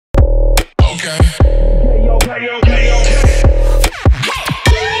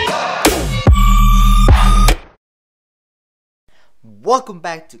Welcome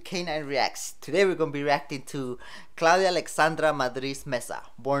back to K9 Reacts. Today we're going to be reacting to Claudia Alexandra Madriz Meza,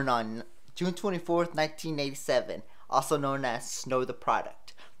 born on June 24th, 1987, also known as Snow the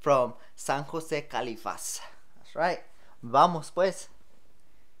Product, from San Jose, Califas. That's right. Vamos pues.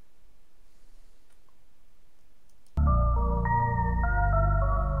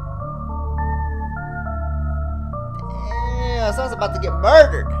 Damn, someone's about to get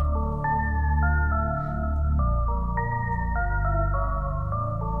murdered.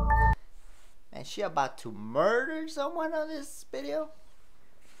 And she about to murder someone on this video?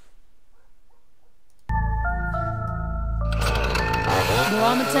 Bro,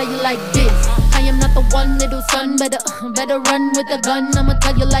 I'ma tell you like this. I am not the one, little son. Better run with a gun. I'ma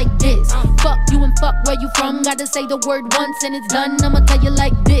tell you like this. Fuck you and fuck where you from. Gotta say the word once and it's done. I'ma tell you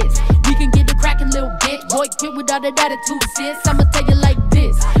like this. We can get it crackin', little bitch. Boy, quit without an attitude, sis. I'ma tell you like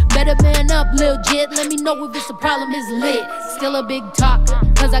this. Better man up, lil' jit. Let me know if it's a problem, it's lit. Still a big talk,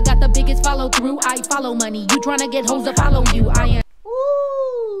 cause I got the biggest follow through. I follow money. You tryna get hoes to follow you. I am.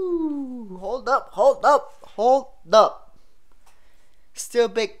 Woo! Hold up. Still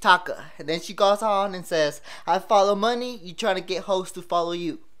big talker. And then she goes on and says, I follow money, you trying to get hoes to follow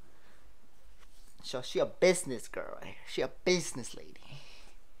you. So she a business girl right here. She a business lady.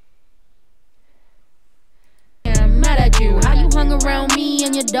 I'm mad at you. How you hung around me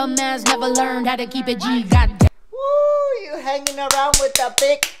and your dumb ass never learned how to keep it G. Goddamn. Woo! You hanging around with the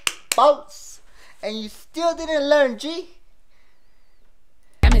big boats and you still didn't learn, G.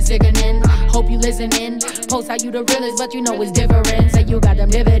 I'm sickening. Hope you listening. Post how you the realest, but you know it's different. Say you got them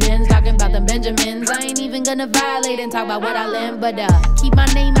dividends, talking about them Benjamins. I ain't even gonna violate and talk about what I learned, but keep my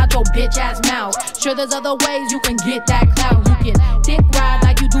name out your bitch ass mouth. Sure, there's other ways you can get that clout. You can dick ride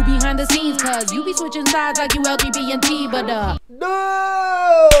like you do behind the scenes, cause you be switching sides like you LGBT, but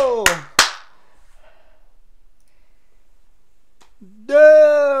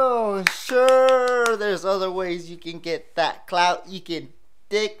No, sure, there's other ways you can get that clout. You can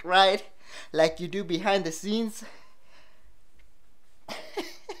dick ride like you do behind the scenes.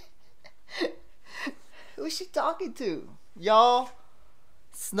 Who's she talking to? Y'all,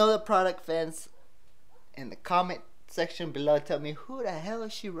 Snow the Product fans, in the comment section below, tell me who the hell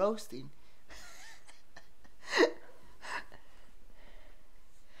is she roasting?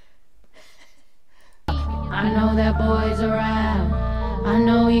 I know that boy's around. I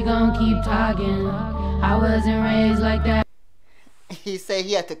know he gon' keep talking. I wasn't raised like that. He said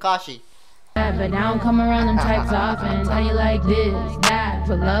he had Takashi. But I don't come around them types often. Tell you like this, that,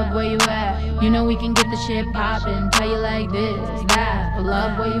 for love where you at. You know we can get the shit poppin'. Tell you like this, that, for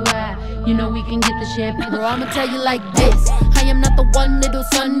love where you at. You know we can get the shit. Bro, I'ma tell you like this. I am not the one, little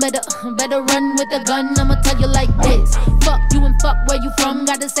son. Better run with a gun. I'ma tell you like this. Fuck you and fuck where you from.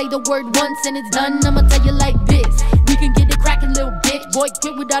 Gotta say the word once and it's done. I'ma tell you like this. We can get it crackin', little bitch. Boy,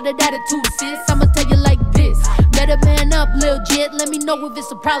 quit without an attitude, sis. I'ma tell you like this. Better man up, lil' jit. Let me know if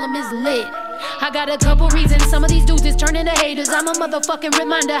it's a problem, it's lit. I got a couple reasons. Some of these dudes is turning to haters. I'm a motherfucking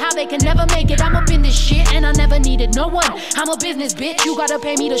reminder how they can never make it. I'm up in this shit and I never needed no one. I'm a business bitch. You gotta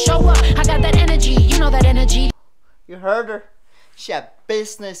pay me to show up. I got that energy. You know that energy. You heard her. She a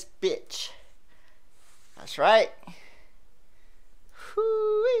business bitch. That's right.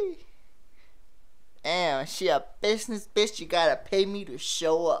 Whoo-wee. Damn, she a business bitch. You gotta pay me to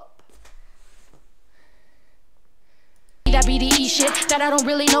show up. That BDE shit, that I don't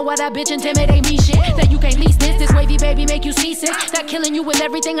really know why that bitch intimidate me shit. That you can't lease this wavy baby make you seasick. That killing you with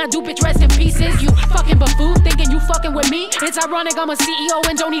everything I do, bitch, rest in pieces. You fucking buffoon, thinking you fucking with me. It's ironic I'm a CEO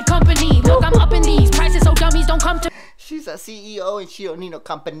and don't need company. Look, I'm up in these prices so dummies don't come to. She's a CEO and she don't need no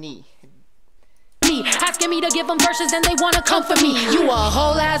company. Asking me to give them verses and they wanna come for me. You a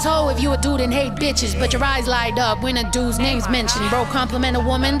whole asshole if you a dude and hate bitches, but your eyes light up when a dude's name's mentioned. Bro, compliment a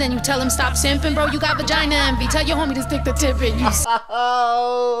woman, then you tell him stop simping. Bro, you got vagina envy. Tell your homie to stick the tip in you.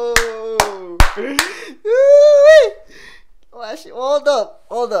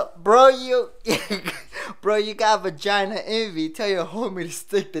 Hold up, bro. Bro, you got vagina envy. Tell your homie to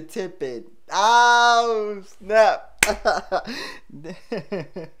stick the tip in. Oh snap.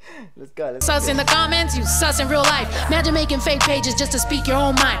 Let's go. Sus in the comments, you sus in real life. Imagine making fake pages just to speak your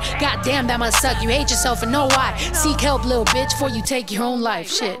own mind. God damn, that must suck. You hate yourself and know why. Seek help, little bitch, before you take your own life.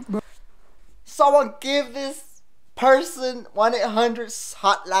 Shit. Someone give this person 1-800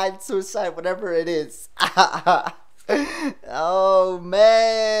 hotline suicide, whatever it is. Oh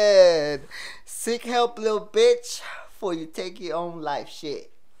man. Seek help, little bitch, before you take your own life. Shit.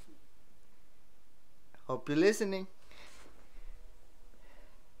 Hope you're listening.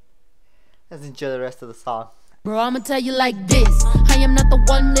 Let's enjoy the rest of the song. Bro, I'ma tell you like this. I am not the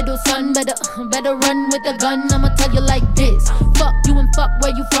one, little son. Better run with a gun. I'ma tell you like this. Fuck you and fuck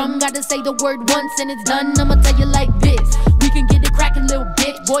where you from. Gotta say the word once and it's done. I'ma tell you like this. We can get it crackin', little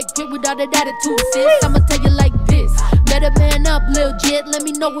bitch. Boy, quit with all that attitude, sis. I'ma tell you like this. Better man up, lil' jit. Let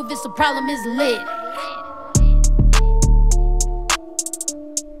me know if it's a problem, it's lit.